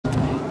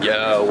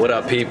Yo, what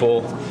up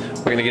people?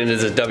 We're gonna get into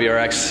this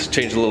WRX,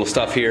 change a little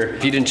stuff here.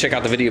 If you didn't check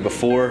out the video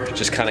before,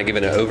 just kind of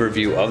giving an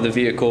overview of the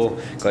vehicle, go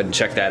ahead and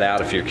check that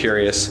out if you're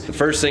curious. The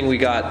first thing we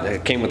got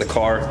that came with the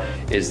car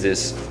is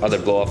this other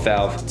blow-off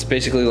valve. It's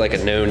basically like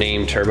a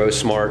no-name Turbo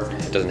Smart.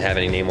 It doesn't have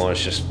any name on it,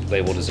 it's just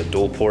labeled as a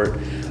dual port.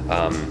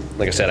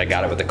 Like I said, I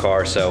got it with the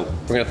car, so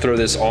we're gonna throw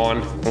this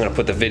on. I'm gonna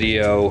put the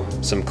video,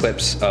 some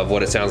clips of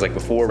what it sounds like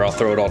before. I'll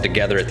throw it all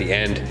together at the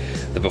end,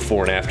 the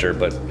before and after,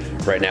 but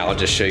right now I'll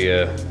just show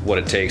you what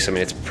it takes. I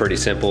mean, it's pretty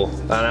simple.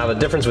 Now the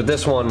difference with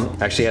this one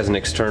actually has an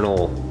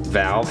external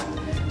valve.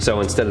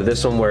 So instead of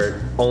this one where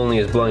it only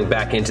is blowing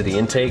back into the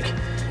intake,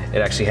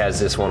 it actually has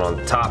this one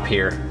on top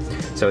here.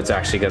 So it's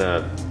actually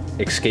gonna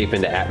escape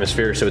into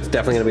atmosphere. So it's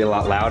definitely gonna be a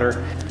lot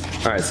louder.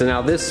 All right, so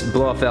now this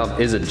blow-off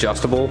valve is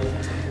adjustable.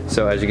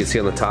 So as you can see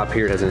on the top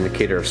here, it has an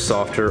indicator of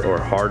softer or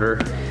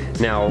harder.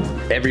 Now,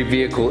 every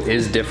vehicle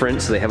is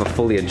different, so they have a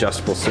fully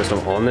adjustable system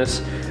on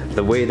this.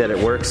 The way that it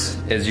works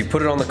is you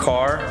put it on the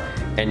car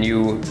and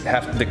you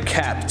have the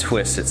cap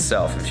twist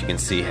itself, if you can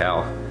see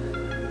how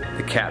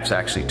the cap's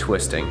actually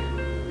twisting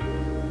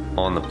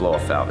on the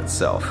blow-off valve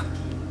itself.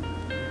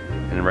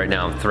 And right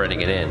now I'm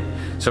threading it in.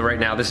 So right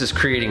now this is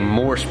creating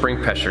more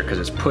spring pressure because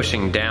it's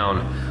pushing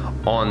down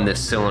on this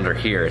cylinder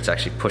here. It's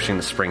actually pushing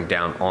the spring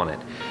down on it.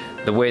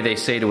 The way they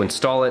say to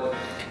install it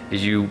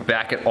is you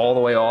back it all the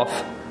way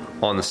off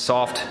on the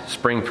soft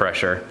spring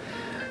pressure,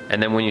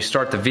 and then when you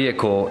start the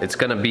vehicle, it's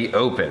gonna be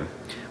open.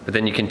 But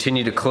then you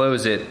continue to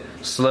close it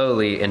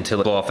slowly until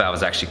the blow-off valve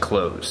is actually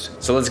closed.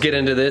 So let's get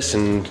into this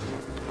and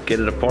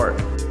get it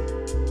apart.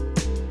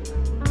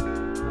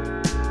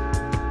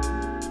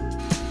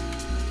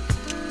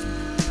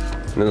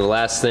 And then the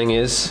last thing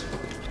is,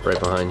 right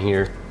behind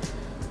here,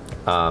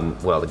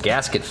 well, the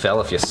gasket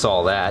fell, if you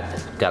saw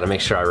that. Got to make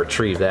sure I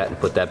retrieve that and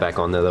put that back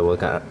on there,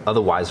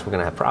 otherwise we're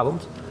gonna have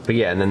problems. But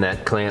yeah, and then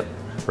that clamp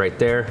right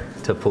there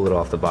to pull it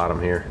off the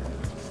bottom here.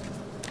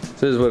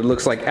 So this is what it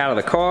looks like out of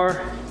the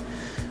car.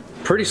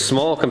 Pretty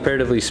small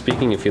comparatively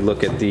speaking if you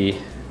look at the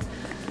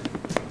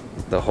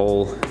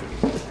hole.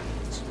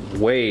 It's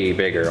way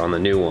bigger on the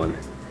new one.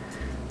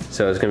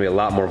 So it's gonna be a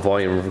lot more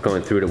volume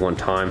going through it at one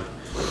time.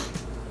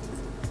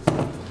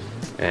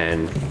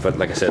 But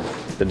like I said,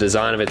 the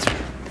design of it's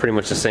pretty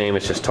much the same,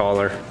 it's just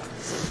taller.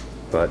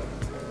 But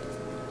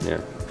yeah.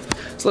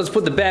 So let's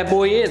put the bad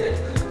boy in.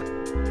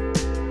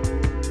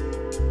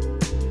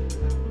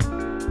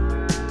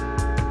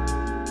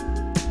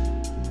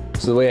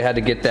 So the way I had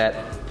to get that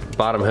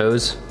bottom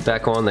hose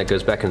back on that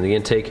goes back into the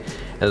intake,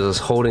 as I was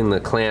holding the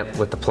clamp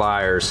with the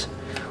pliers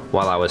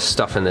while I was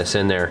stuffing this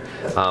in there.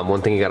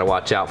 One thing you gotta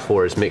watch out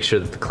for is make sure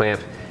that the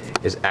clamp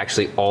is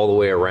actually all the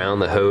way around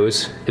the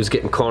hose. It was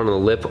getting caught on the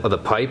lip of the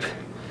pipe,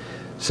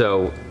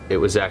 so it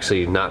was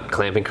actually not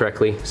clamping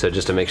correctly. So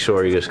just to make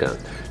sure, you just gotta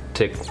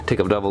take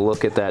a double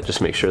look at that,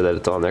 just make sure that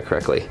it's on there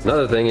correctly.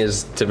 Another thing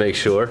is to make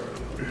sure,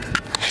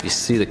 you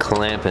see the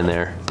clamp in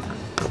there,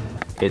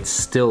 it's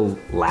still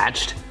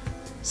latched.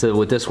 So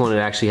with this one, it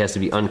actually has to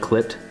be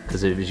unclipped,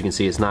 because as you can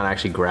see, it's not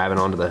actually grabbing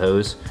onto the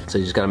hose. So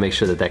you just gotta make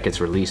sure that that gets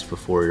released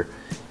before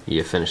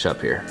you finish up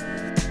here.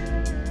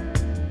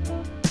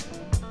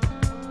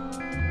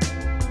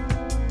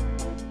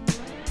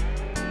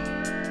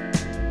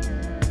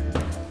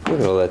 Look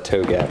at all that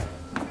toe gap.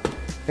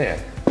 Yeah.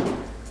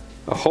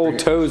 A whole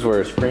toe's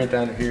worth. Bring it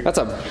down to here.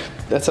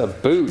 That's a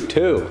boot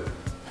too.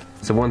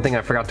 So one thing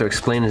I forgot to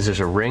explain is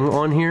there's a ring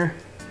on here.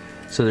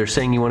 So they're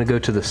saying you want to go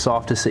to the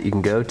softest that you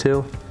can go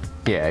to.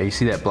 Yeah, you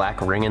see that black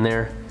ring in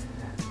there?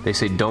 They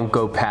say don't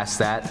go past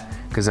that,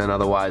 because then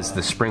otherwise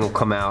the spring will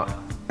come out,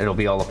 it'll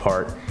be all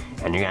apart,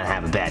 and you're gonna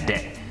have a bad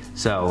day.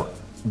 So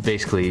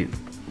basically,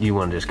 you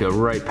want to just go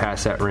right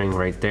past that ring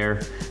right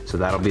there. So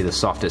that'll be the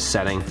softest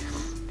setting.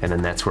 And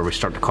then that's where we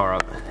start the car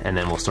up, and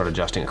then we'll start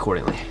adjusting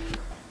accordingly.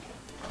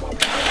 So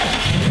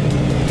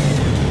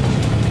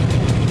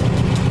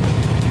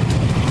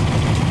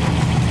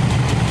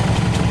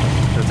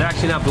it's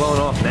actually not blowing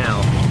off now.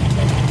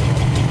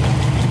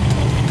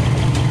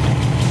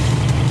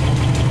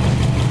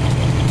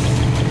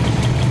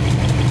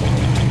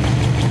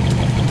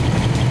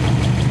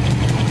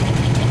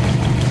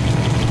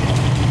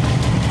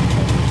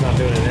 It's not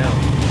doing it now.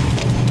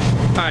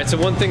 All right, so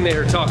one thing they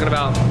were talking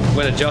about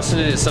when adjusting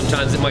it is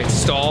sometimes it might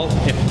stall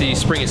if the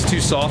spring is too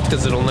soft,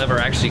 because it'll never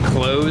actually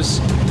close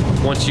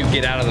once you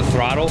get out of the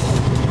throttle.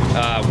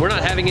 We're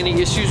not having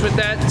any issues with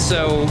that,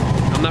 so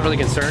I'm not really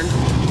concerned,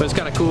 but it's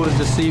kind of cool to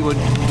just see what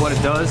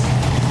it does.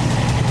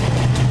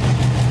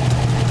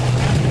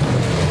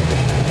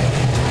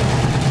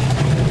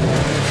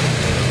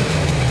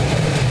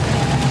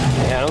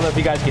 Yeah, I don't know if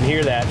you guys can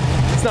hear that.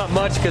 It's not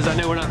much because I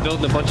know we're not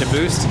building a bunch of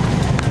boost,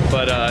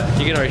 but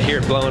you can already hear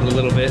it blowing a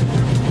little bit.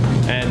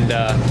 And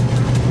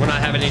we're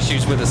not having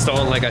issues with it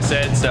stalling, like I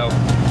said, so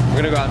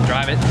we're gonna go out and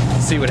drive it,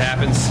 see what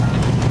happens.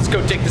 Let's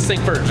go take this thing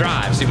for a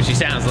drive, see what she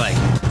sounds like.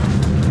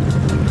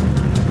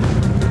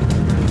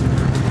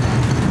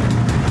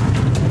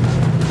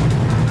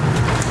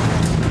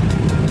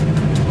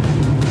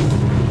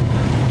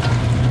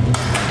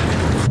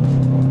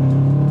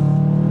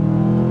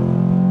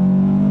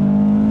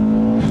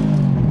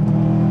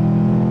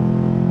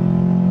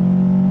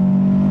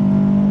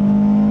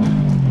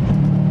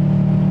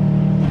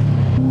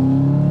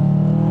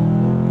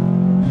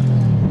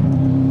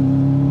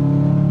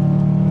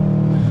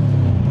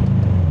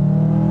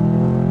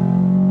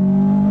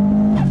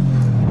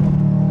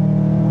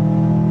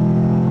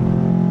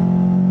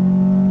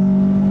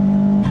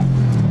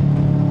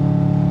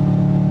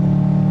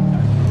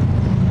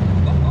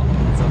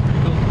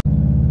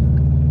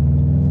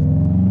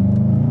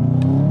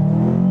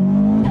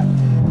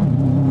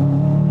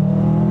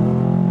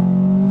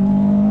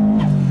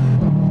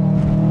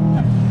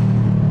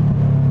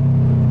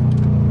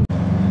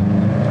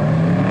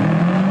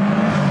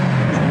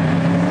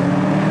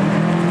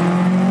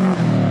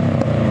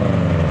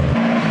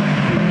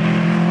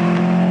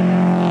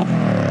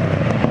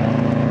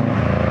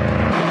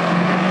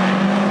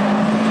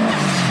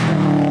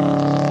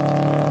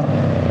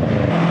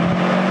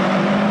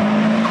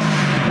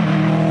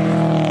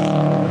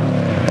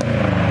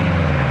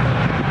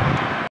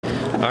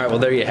 right, well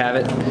there you have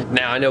it.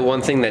 Now I know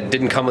one thing that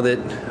didn't come with it,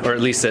 or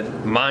at least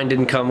that mine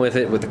didn't come with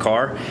it with the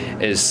car,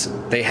 is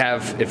they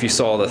have, if you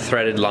saw the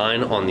threaded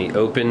line on the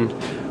open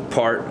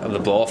part of the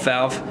blow-off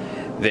valve,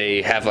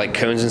 they have like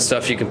cones and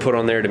stuff you can put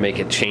on there to make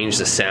it change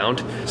the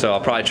sound. So I'll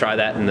probably try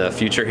that in the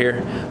future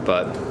here.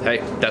 But hey,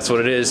 that's what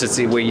it is. It's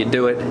the way you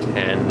do it.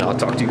 And I'll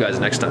talk to you guys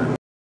next time.